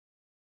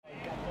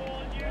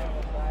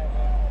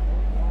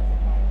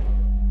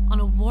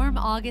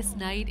warm August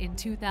night in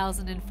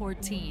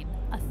 2014,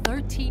 a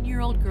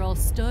 13-year-old girl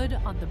stood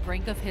on the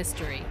brink of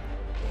history.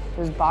 It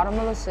was bottom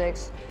of the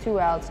sixth, 2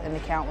 outs, and the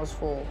count was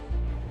full.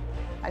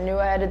 I knew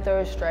I had to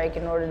throw a strike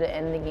in order to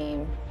end the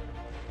game.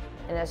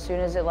 And as soon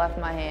as it left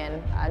my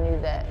hand, I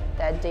knew that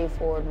that day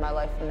forward, my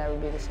life would never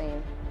be the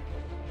same.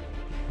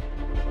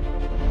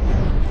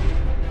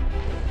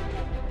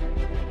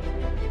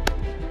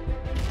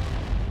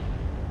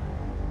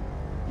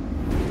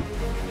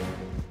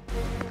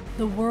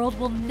 The world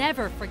will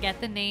never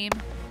forget the name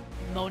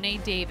Mo'ne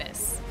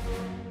Davis.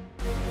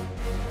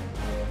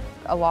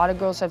 A lot of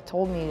girls have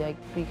told me, like,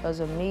 because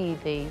of me,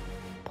 they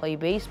play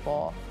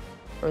baseball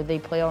or they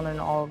play on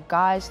an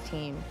all-guys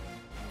team.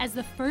 As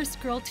the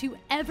first girl to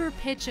ever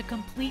pitch a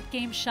complete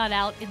game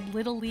shutout in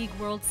Little League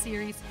World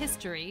Series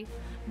history,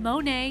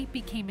 Mo'ne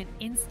became an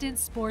instant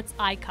sports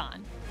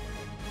icon.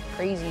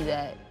 Crazy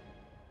that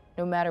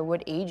no matter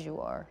what age you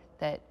are,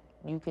 that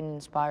you can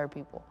inspire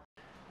people.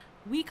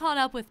 We caught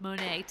up with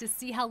Mo'ne to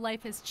see how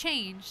life has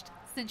changed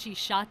since she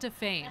shot to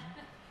fame.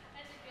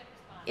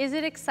 Is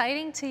it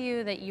exciting to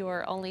you that you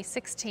are only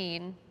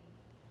 16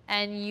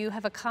 and you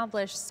have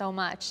accomplished so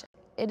much?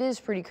 It is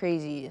pretty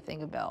crazy to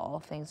think about all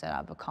the things that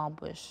I've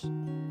accomplished.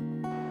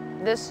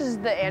 This is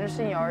the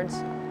Anderson Yards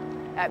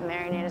at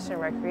Marion Anderson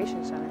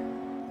Recreation Center.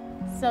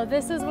 So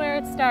this is where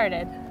it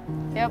started?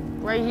 Yep,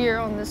 right here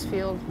on this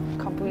field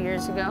a couple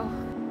years ago.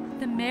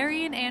 The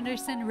Marion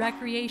Anderson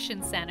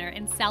Recreation Center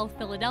in South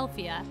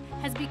Philadelphia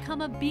has become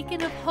a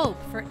beacon of hope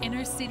for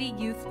inner-city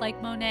youth like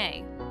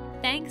Mo'ne,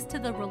 thanks to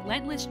the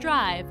relentless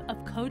drive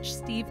of Coach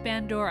Steve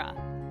Bandura.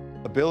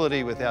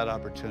 Ability without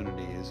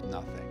opportunity is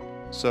nothing.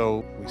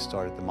 So we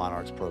started the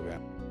Monarchs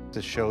program to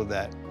show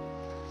that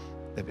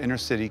if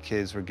inner-city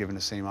kids were given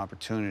the same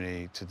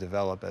opportunity to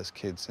develop as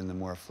kids in the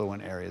more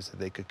affluent areas,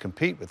 that they could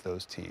compete with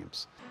those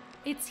teams.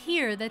 It's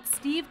here that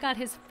Steve got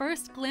his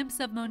first glimpse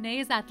of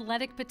Mo'ne's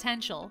athletic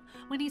potential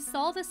when he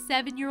saw the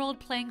 7-year-old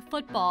playing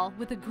football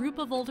with a group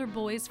of older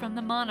boys from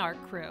the Monarch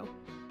crew.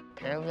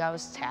 Apparently I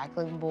was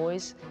tackling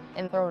boys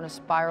and throwing a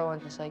spiral,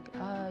 and it's like,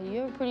 you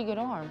have a pretty good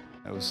arm.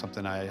 It was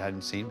something I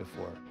hadn't seen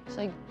before. It's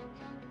like,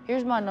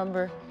 here's my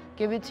number,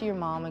 give it to your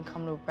mom and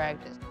come to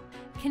practice.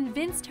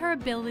 Convinced her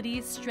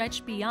abilities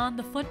stretched beyond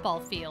the football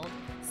field,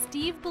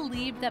 Steve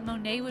believed that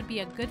Mo'ne would be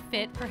a good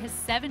fit for his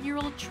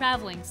 7-year-old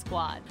traveling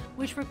squad,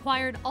 which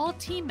required all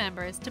team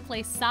members to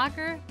play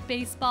soccer,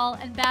 baseball,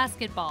 and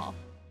basketball.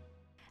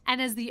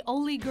 And as the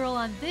only girl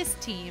on this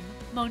team,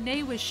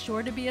 Mo'ne was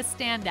sure to be a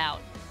standout.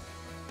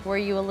 Were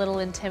you a little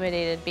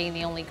intimidated being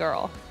the only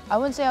girl? I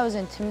wouldn't say I was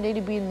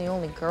intimidated being the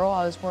only girl.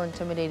 I was more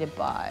intimidated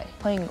by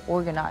playing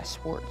organized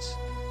sports.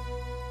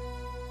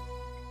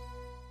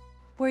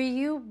 Were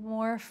you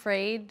more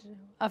afraid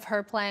of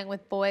her playing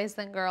with boys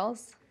than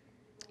girls?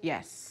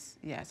 Yes,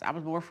 I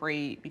was more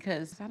afraid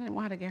because I didn't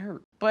want her to get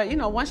hurt. But you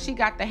know, once she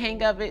got the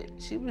hang of it,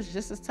 she was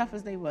just as tough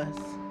as they was.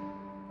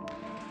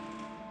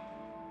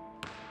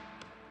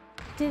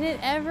 Did it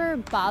ever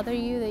bother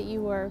you that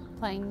you were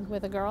playing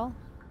with a girl?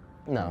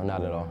 No,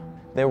 not at all.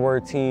 There were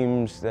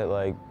teams that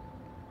like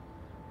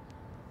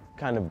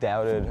kind of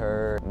doubted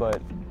her, but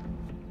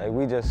like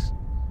we just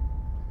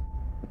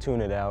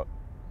tune it out,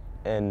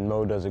 and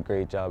Mo does a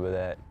great job of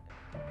that.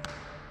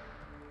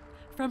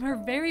 From her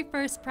very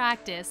first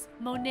practice,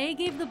 Mo'ne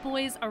gave the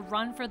boys a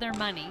run for their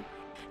money,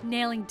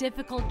 nailing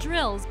difficult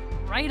drills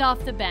right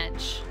off the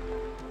bench.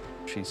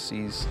 She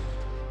sees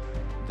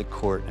the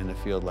court and the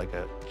field like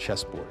a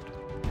chessboard.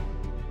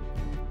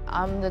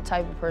 I'm the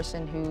type of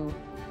person who,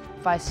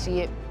 if I see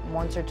it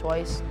once or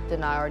twice,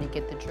 then I already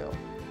get the drill.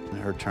 When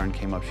her turn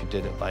came up, she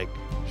did it like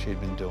she had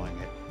been doing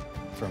it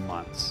for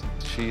months.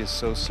 She is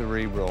so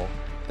cerebral.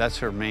 That's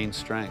her main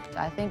strength.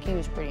 I think he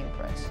was pretty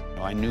impressed.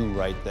 I knew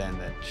right then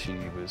that she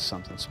was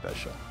something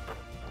special.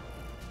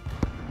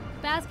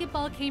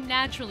 Basketball came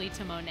naturally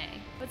to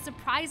Mo'ne, but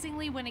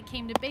surprisingly when it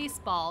came to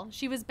baseball,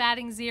 she was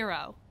batting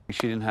 0.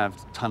 She didn't have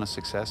a ton of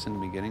success in the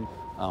beginning,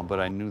 but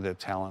I knew the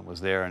talent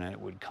was there and it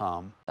would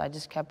come. I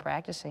just kept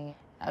practicing.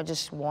 I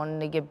just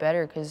wanted to get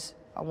better because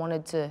I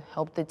wanted to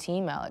help the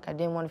team out. Like, I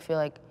didn't want to feel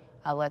like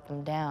I let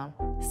them down.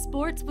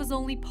 Sports was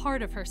only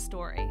part of her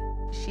story.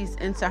 She's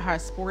into her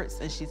sports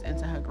and she's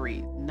into her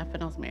grade.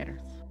 Nothing else matters.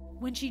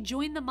 When she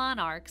joined the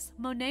Monarchs,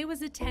 Mo'ne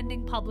was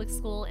attending public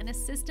school in a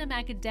system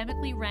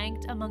academically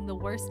ranked among the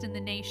worst in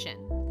the nation,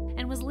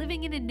 and was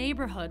living in a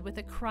neighborhood with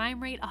a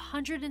crime rate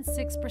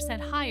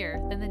 106%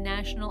 higher than the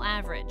national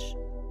average.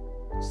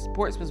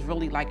 Sports was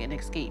really like an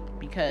escape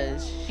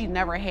because she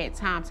never had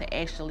time to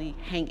actually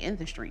hang in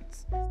the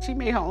streets. She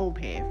made her own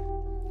path.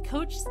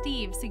 Coach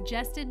Steve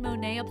suggested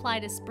Mo'ne apply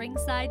to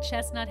Springside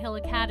Chestnut Hill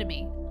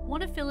Academy,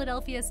 one of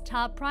Philadelphia's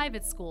top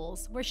private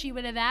schools, where she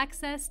would have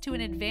access to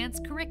an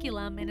advanced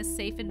curriculum in a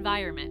safe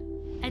environment.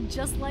 And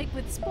just like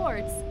with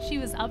sports, she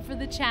was up for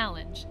the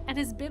challenge and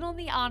has been on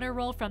the honor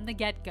roll from the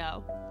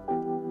get-go.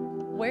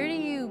 Where do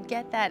you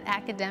get that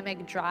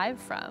academic drive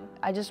from?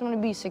 I just want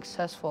to be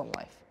successful in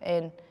life,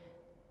 and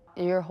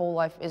your whole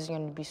life isn't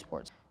going to be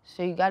sports.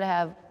 So you got to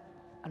have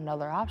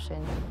another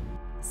option.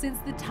 Since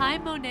the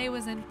time Monet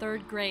was in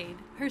 3rd grade,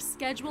 her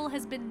schedule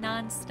has been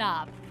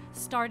non-stop,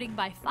 starting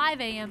by 5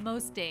 a.m.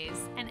 most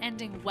days and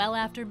ending well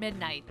after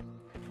midnight.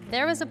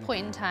 There was a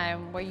point in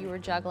time where you were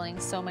juggling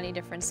so many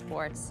different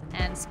sports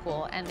and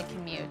school and the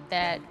commute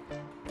that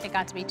it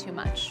got to be too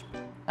much.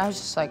 I was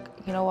just like,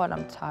 you know what,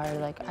 I'm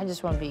tired. Like, I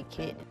just want to be a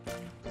kid.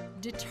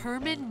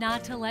 Determined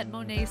not to let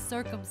Monet's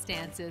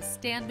circumstances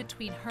stand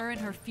between her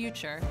and her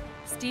future,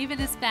 Steve and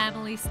his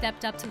family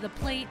stepped up to the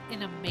plate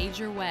in a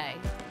major way.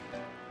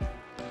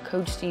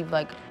 Coach Steve,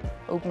 like,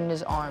 opened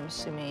his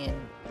arms to me and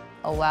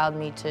allowed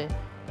me to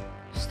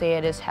stay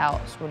at his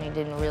house when he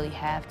didn't really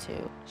have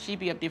to. She'd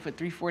be up there for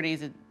 3-4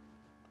 days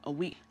a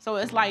week. So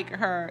it's like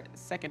her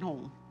second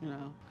home, you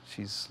know.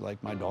 She's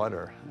like my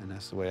daughter, and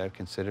that's the way I've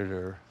considered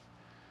her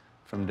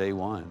from day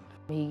one.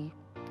 He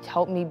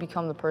helped me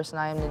become the person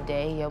I am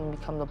today. He helped me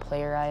become the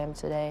player I am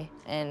today.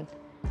 And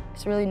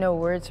there's really no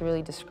words to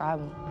really describe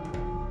him.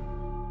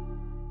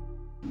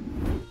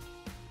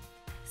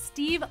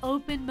 Steve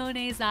opened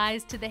Monet's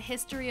eyes to the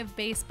history of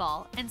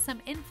baseball and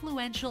some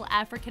influential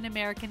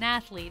African-American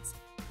athletes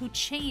who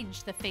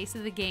changed the face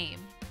of the game.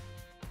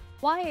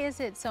 Why is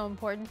it so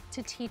important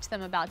to teach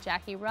them about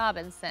Jackie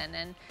Robinson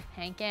and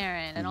Hank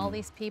Aaron and all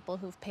these people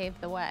who've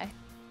paved the way?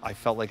 I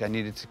felt like I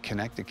needed to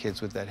connect the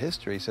kids with that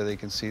history so they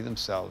can see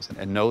themselves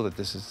and know that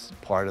this is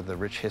part of the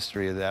rich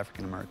history of the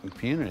African-American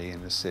community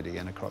in the city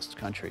and across the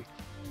country.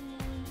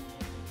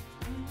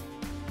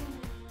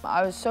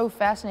 I was so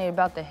fascinated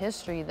about the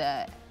history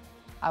that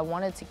I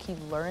wanted to keep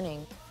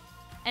learning.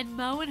 And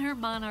Mo and her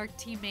Monarch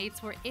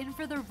teammates were in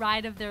for the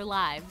ride of their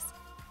lives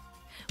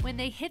when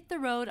they hit the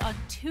road on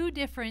 2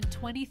 different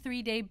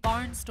 23-day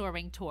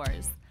barnstorming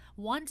tours,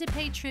 one to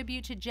pay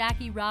tribute to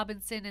Jackie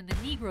Robinson and the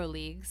Negro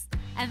Leagues,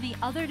 and the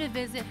other to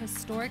visit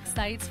historic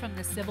sites from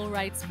the Civil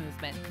Rights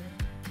Movement.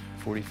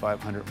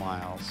 4,500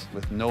 miles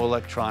with no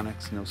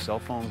electronics, no cell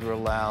phones were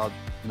allowed,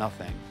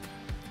 nothing,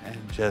 and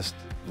just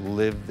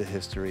live the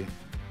history.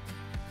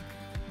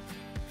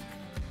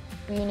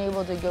 Being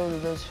able to go to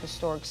those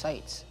historic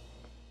sites,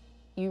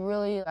 you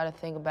really got to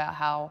think about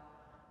how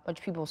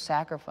much people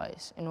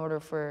sacrifice in order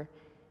for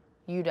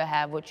you to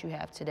have what you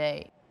have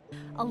today.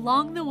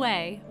 Along the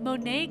way,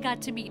 Monet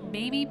got to meet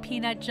Mamie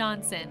Peanut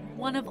Johnson,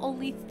 one of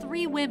only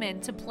 3 women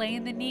to play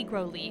in the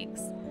Negro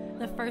Leagues,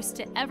 the first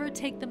to ever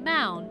take the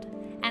mound,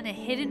 and a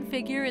hidden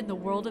figure in the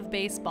world of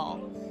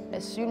baseball.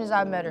 As soon as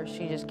I met her,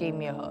 she just gave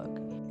me a hug.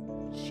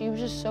 She was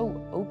just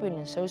so open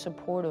and so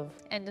supportive.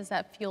 And does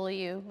that fuel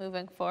you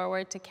moving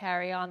forward to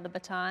carry on the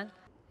baton?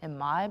 In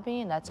my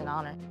opinion, that's an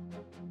honor.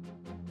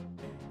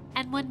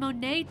 And when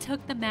Monet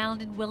took the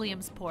mound in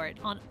Williamsport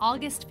on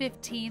August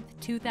 15,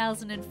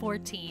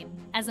 2014,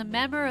 as a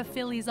member of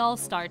Philly's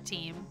All-Star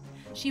team,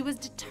 she was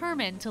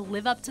determined to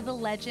live up to the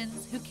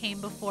legends who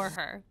came before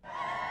her.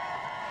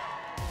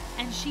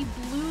 And she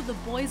blew the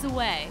boys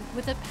away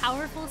with a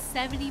powerful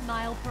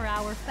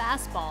 70-mile-per-hour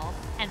fastball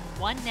and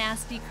one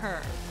nasty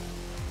curve.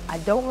 I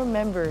don't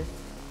remember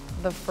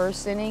the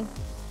first inning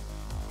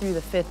through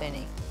the 5th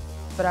inning,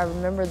 but I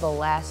remember the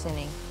last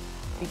inning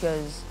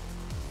because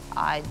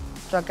I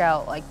struck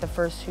out like the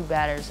first 2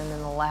 batters, and then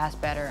the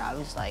last batter I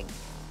was like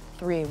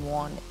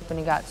 3-1. When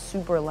it got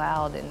super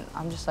loud, and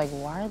I'm just like,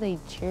 why are they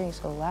cheering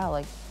so loud?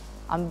 Like,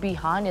 I'm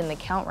behind in the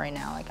count right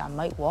now. Like, I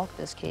might walk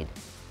this kid.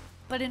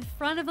 But in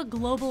front of a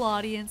global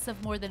audience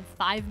of more than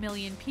 5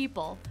 million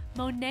people,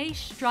 Monet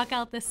struck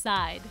out the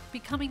side,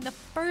 becoming the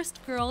first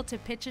girl to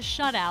pitch a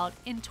shutout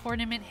in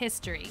tournament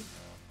history,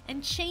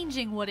 and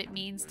changing what it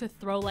means to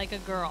throw like a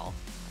girl.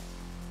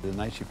 The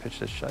night she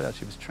pitched a shutout,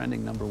 she was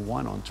trending #1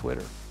 on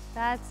Twitter.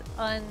 That's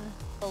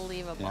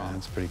unbelievable. Yeah,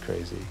 it's pretty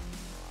crazy.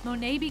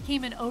 Monet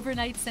became an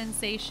overnight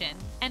sensation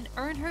and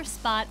earned her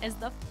spot as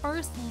the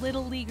first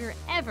Little Leaguer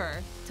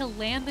ever to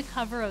land the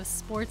cover of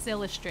Sports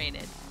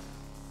Illustrated.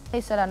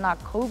 They said I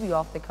knocked Kobe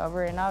off the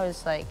cover, and I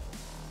was like,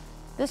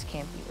 this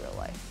can't be real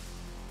life.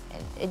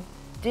 And it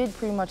did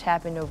pretty much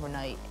happen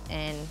overnight,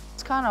 and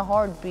it's kind of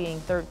hard being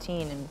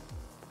 13 and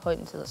put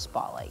into the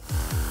spotlight.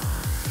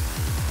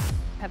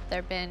 Have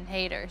there been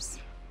haters?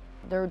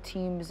 There were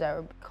teams that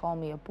would call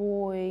me a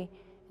boy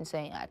and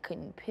saying I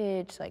couldn't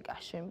pitch, like I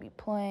shouldn't be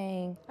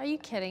playing. Are you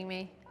kidding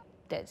me?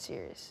 Dead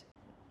serious.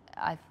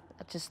 I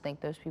just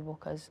thank those people,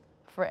 because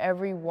for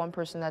every one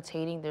person that's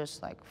hating,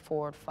 there's like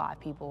 4 or 5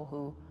 people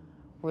who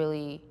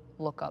really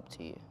look up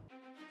to you.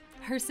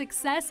 Her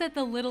success at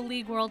the Little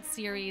League World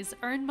Series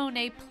earned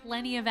Monet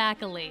plenty of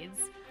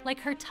accolades, like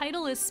her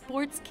title as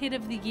Sports Kid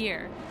of the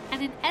Year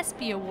and an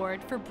ESPY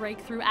Award for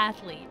Breakthrough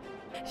Athlete.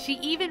 She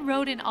even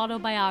wrote an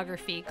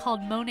autobiography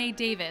called Monet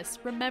Davis,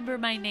 Remember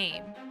My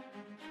Name.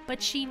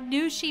 But she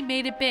knew she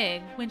made it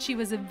big when she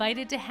was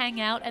invited to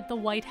hang out at the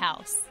White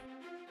House.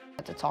 I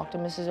had to talk to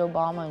Mrs.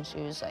 Obama, and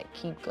she was like,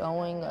 keep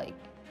going, like,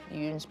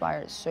 you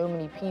inspired so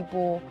many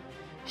people.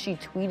 She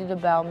tweeted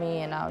about me,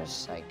 and I was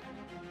just like,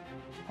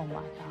 oh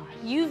my gosh.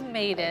 You've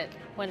made it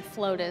when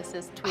Flotus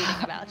is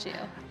tweeting about you.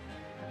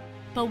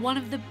 But one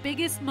of the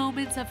biggest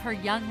moments of her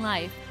young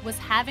life was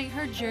having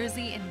her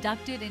jersey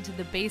inducted into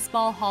the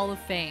Baseball Hall of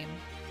Fame.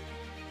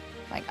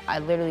 Like, I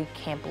literally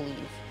can't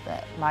believe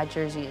that my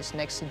jersey is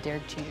next to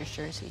Derek Jeter's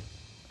jersey.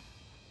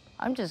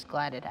 I'm just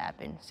glad it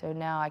happened, so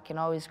now I can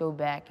always go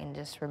back and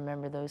just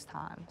remember those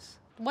times.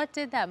 What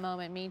did that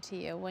moment mean to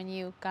you when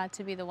you got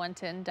to be the one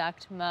to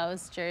induct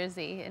Mo's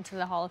jersey into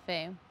the Hall of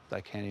Fame? I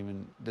can't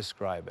even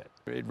describe it.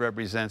 It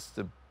represents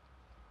the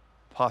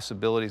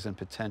possibilities and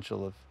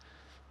potential of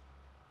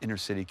inner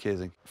city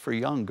kids. And for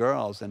young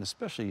girls, and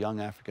especially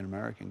young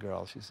African-American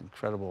girls, she's an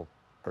incredible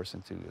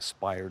person to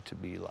aspire to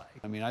be like.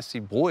 I mean, I see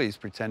boys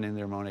pretending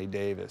they're Monet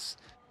Davis.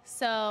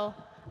 So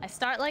I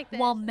start like this.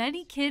 While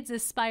many kids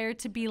aspire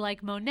to be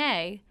like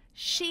Monet,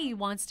 she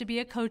wants to be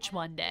a coach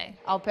one day.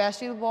 I'll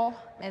pass you the ball,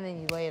 and then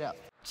you lay it up.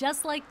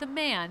 Just like the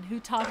man who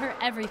taught her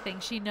everything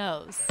she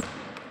knows.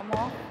 Come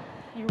on.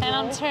 You And roll.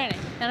 I'm turning,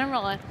 and I'm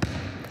rolling.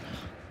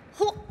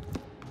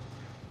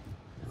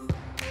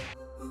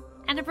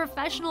 And a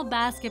professional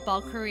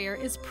basketball career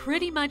is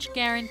pretty much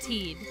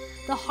guaranteed.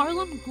 The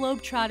Harlem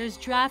Globetrotters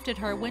drafted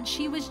her when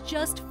she was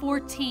just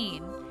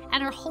 14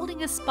 and are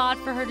holding a spot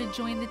for her to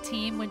join the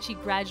team when she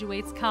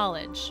graduates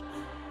college.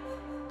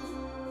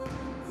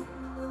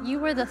 You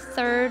were the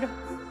third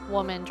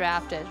woman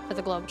drafted for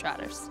the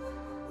Globetrotters.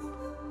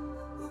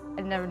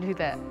 I never knew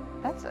that.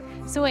 That's it.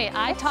 So wait,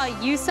 I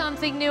taught you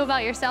something new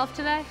about yourself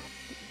today?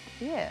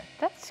 Yeah,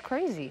 that's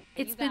crazy.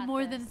 It's been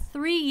more than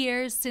 3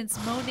 years since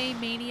Monet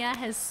Mania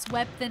has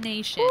swept the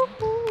nation.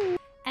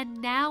 And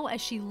now,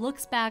 as she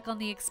looks back on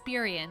the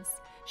experience,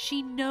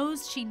 she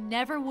knows she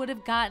never would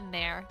have gotten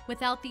there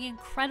without the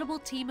incredible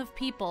team of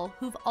people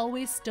who've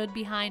always stood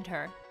behind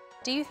her.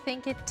 Do you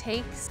think it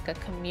takes a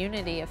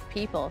community of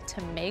people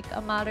to make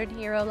a modern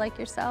hero like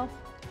yourself?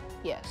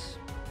 Yes.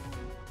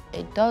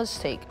 It does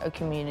take a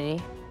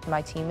community.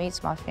 My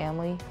teammates, my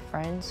family,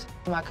 friends,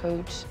 my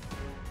coach,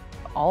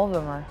 all of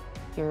them are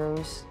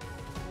heroes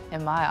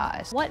in my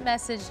eyes. What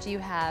message do you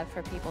have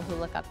for people who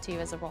look up to you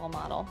as a role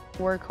model?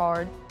 Work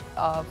hard,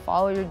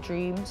 follow your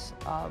dreams,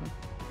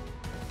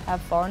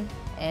 have fun,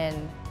 and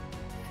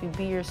if you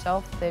be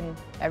yourself, then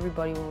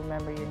everybody will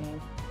remember your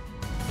name.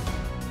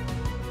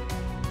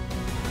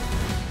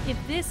 If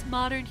this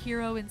modern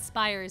hero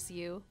inspires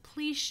you,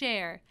 please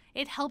share.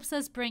 It helps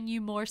us bring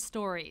you more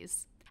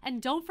stories. And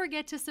don't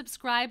forget to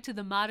subscribe to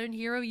the Modern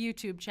Hero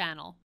YouTube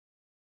channel.